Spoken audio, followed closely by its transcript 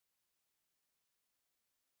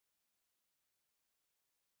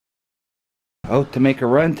Out to make a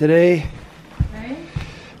run today. Okay.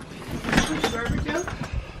 Push the garbage out.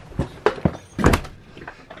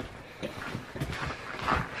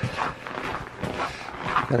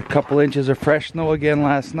 Got a couple inches of fresh snow again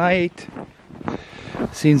last night.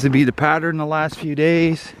 Seems to be the pattern the last few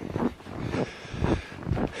days.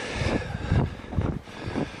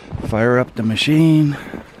 Fire up the machine.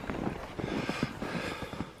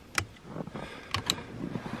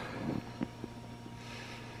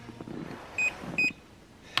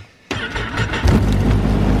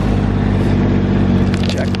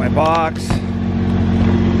 Check my box.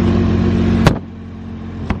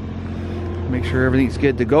 Make sure everything's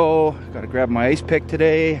good to go. Got to grab my ice pick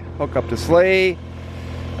today, hook up the sleigh,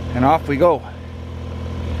 and off we go.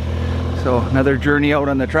 So another journey out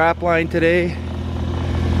on the trap line today.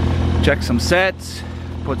 Check some sets,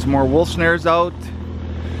 put some more wolf snares out.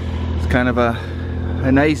 It's kind of a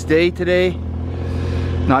nice day today.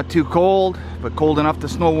 Not too cold, but cold enough the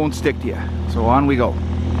snow won't stick to you. So on we go.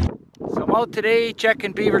 So I'm out today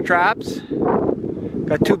checking beaver traps.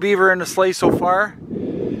 Got 2 beaver in the sleigh so far.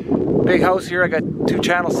 Big house here, I got 2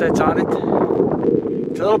 channel sets on it.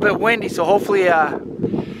 It's a little bit windy, so hopefully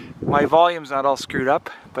my volume's not all screwed up.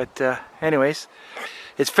 But anyways,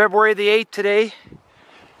 it's February the 8th today.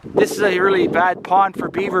 This is a really bad pond for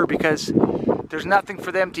beaver because there's nothing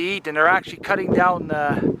for them to eat, and they're actually cutting down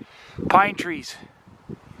pine trees.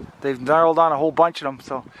 They've gnarled on a whole bunch of them,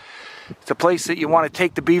 so it's a place that you want to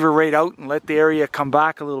take the beaver right out and let the area come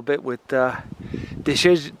back a little bit with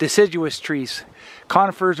deciduous trees.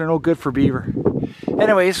 Conifers are no good for beaver.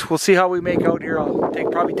 Anyways, we'll see how we make out here. I'll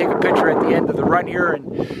probably take a picture at the end of the run here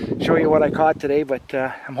and show you what I caught today, but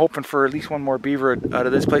I'm hoping for at least one more beaver out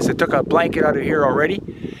of this place. I took a blanket out of here already.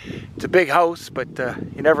 It's a big house, but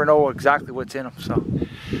you never know exactly what's in them. So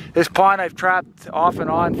this pond I've trapped off and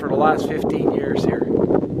on for the last 15 years here.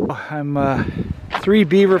 I'm 3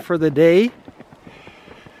 beaver for the day.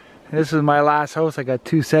 This is my last house. I got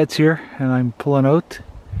 2 sets here and I'm pulling out.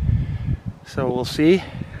 So we'll see.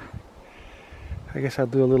 I guess I'll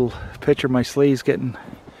do a little picture. My sleigh's getting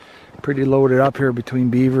pretty loaded up here between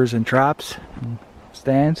beavers and traps and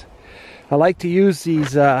stands. I like to use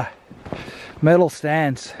these metal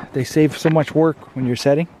stands. They save so much work when you're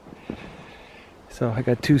setting. So I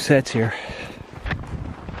got 2 sets here.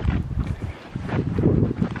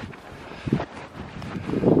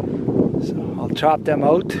 So I'll chop them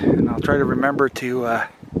out and I'll try to remember to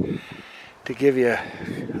give you a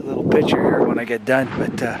little picture here when I get done.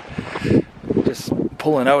 But just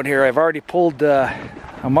pulling out here. I've already pulled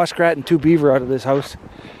a muskrat and 2 beaver out of this house,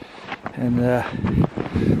 and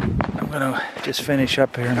I'm gonna just finish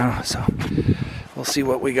up here now. So we'll see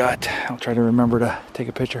what we got. I'll try to remember to take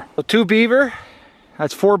a picture. So 2 beaver.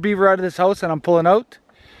 That's 4 beaver out of this house, and I'm pulling out.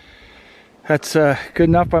 That's good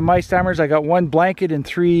enough by my standards. I got 1 blanket and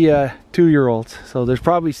 3 2-year-olds. So there's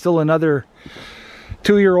probably still another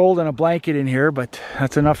 2-year-old and a blanket in here, but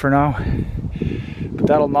that's enough for now. But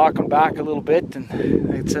that'll knock them back a little bit, and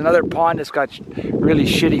it's another pond that's got really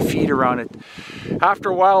shitty feed around it. After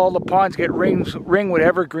a while, all the ponds get ringed with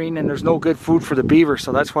evergreen, and there's no good food for the beaver,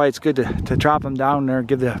 so that's why it's good to chop them down there and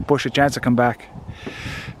give the bush a chance to come back.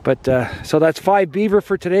 But so that's 5 beaver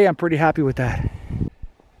for today. I'm pretty happy with that.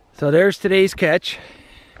 So there's today's catch.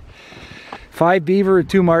 5 beaver and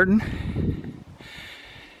 2 marten.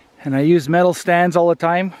 And I use metal stands all the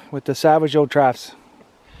time with the Savage Oak traps.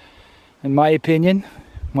 In my opinion,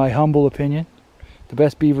 my humble opinion, the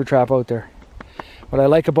best beaver trap out there. What I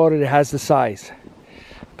like about it, it has the size.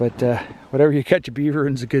 But whatever you catch a beaver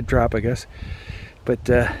in is a good trap, I guess. But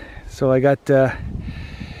so I got 4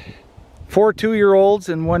 2-year-olds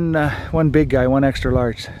and one big guy, 1 extra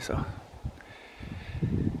large. So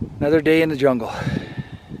another day in the jungle.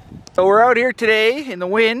 So we're out here today in the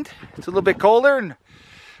wind. It's a little bit colder, and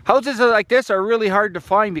houses like this are really hard to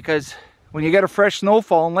find because when you get a fresh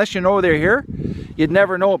snowfall, unless you know they're here, you'd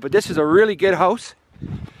never know it. But this is a really good house.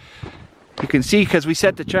 You can see because we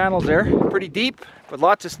set the channels there pretty deep, but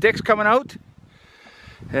lots of sticks coming out.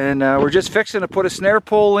 And we're just fixing to put a snare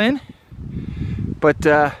pole in. But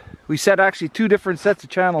we set actually 2 different sets of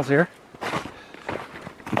channels here.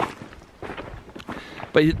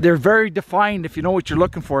 But they're very defined if you know what you're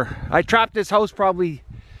looking for. I trapped this house probably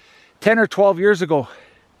 10 or 12 years ago.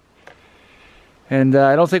 And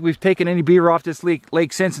I don't think we've taken any beaver off this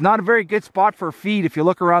lake since. It's not a very good spot for feed. If you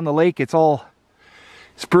look around the lake, it's all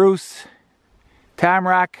spruce,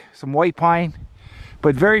 tamarack, some white pine,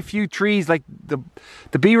 but very few trees. Like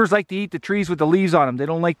the beavers like to eat the trees with the leaves on them. They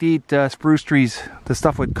don't like to eat spruce trees, the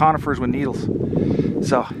stuff with conifers with needles.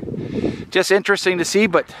 So just interesting to see,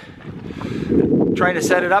 but trying to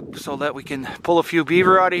set it up so that we can pull a few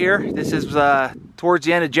beaver out of here. This is towards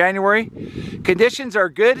the end of January. Conditions are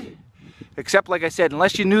good, except like I said,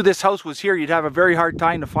 unless you knew this house was here, you'd have a very hard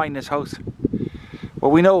time to find this house.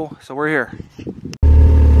 Well, we know, so we're here.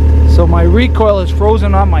 So my recoil is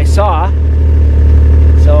frozen on my saw.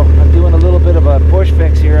 So I'm doing a little bit of a bush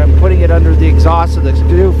fix here. I'm putting it under the exhaust of the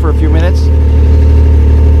screw for a few minutes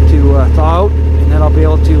to thaw out, and then I'll be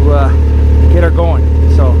able to get her going.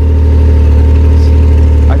 So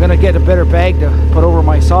I'm gonna get a better bag to put over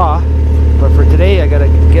my saw, but for today I gotta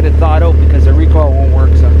get it thawed out because the recoil won't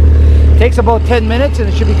work. So it takes about 10 minutes and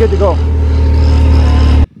it should be good to go.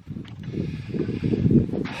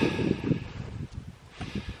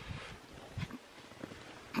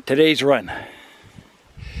 Today's run.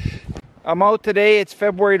 I'm out today. It's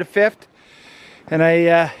February the 5th, and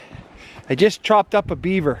I just chopped up a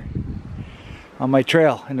beaver on my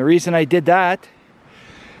trail, and the reason I did that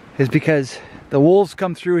is because the wolves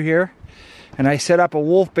come through here, and I set up a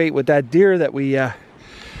wolf bait with that deer that we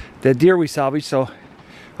salvaged. So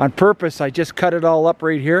on purpose I just cut it all up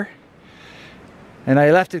right here, and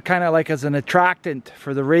I left it kind of like as an attractant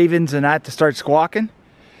for the ravens and that to start squawking,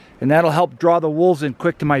 and that'll help draw the wolves in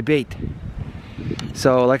quick to my bait.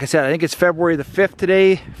 So like I said, I think it's February the 5th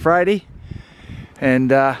today, Friday, and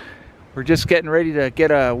we're just getting ready to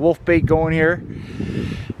get a wolf bait going here.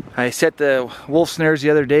 I set the wolf snares the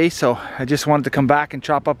other day, so I just wanted to come back and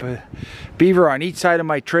chop up a beaver on each side of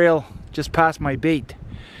my trail just past my bait.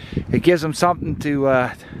 It gives them something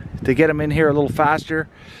to get them in here a little faster.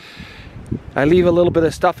 I leave a little bit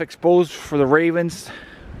of stuff exposed for the ravens,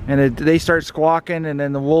 and they start squawking, and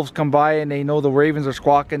then the wolves come by and they know the ravens are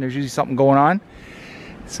squawking. There's usually something going on,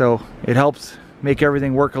 so it helps make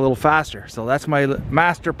everything work a little faster. So that's my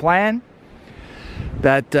master plan.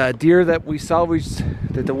 That deer that we salvaged,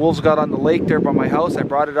 that the wolves got on the lake there by my house, I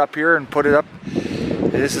brought it up here and put it up.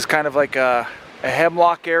 This is kind of like a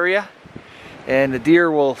hemlock area, and the deer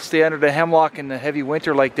will stay under the hemlock in the heavy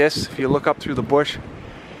winter like this. If you look up through the bush,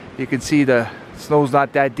 you can see the snow's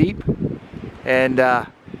not that deep, and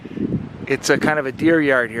it's a kind of a deer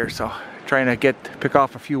yard here, so trying to pick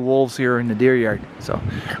off a few wolves here in the deer yard. So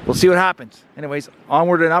we'll see what happens. Anyways,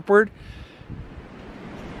 onward and upward.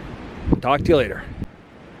 Talk to you later.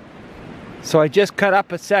 So I just cut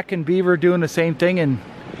up a second beaver doing the same thing, and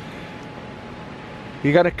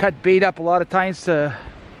you got to cut bait up a lot of times for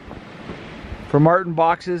marten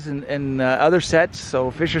boxes and other sets, so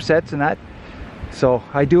fisher sets and that. So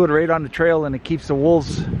I do it right on the trail, and it keeps the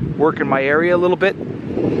wolves working my area a little bit.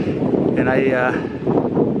 And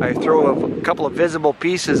I throw a couple of visible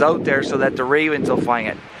pieces out there so that the ravens will find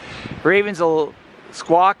it. Ravens will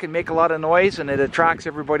squawk and make a lot of noise, and it attracts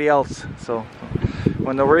everybody else. So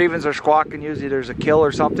when the ravens are squawking, usually there's a kill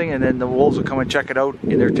or something, and then the wolves will come and check it out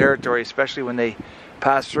in their territory, especially when they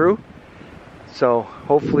pass through. So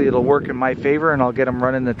hopefully it'll work in my favor, and I'll get them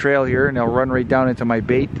running the trail here, and they'll run right down into my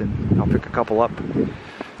bait, and I'll pick a couple up.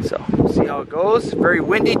 So we'll see how it goes. Very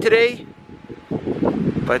windy today,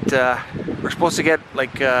 but we're supposed to get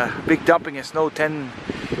like a big dumping of snow, 10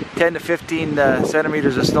 to 15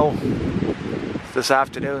 centimeters of snow this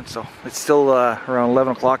afternoon. So it's still around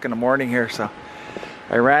 11 o'clock in the morning here. So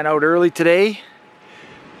I ran out early today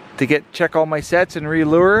to check all my sets and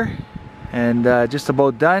re-lure, and just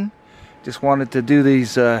about done. Just wanted to do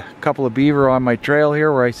these couple of beaver on my trail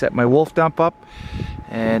here where I set my wolf dump up,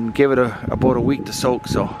 and give it about a week to soak.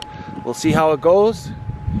 So we'll see how it goes.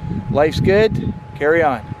 Life's good. Carry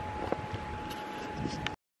on.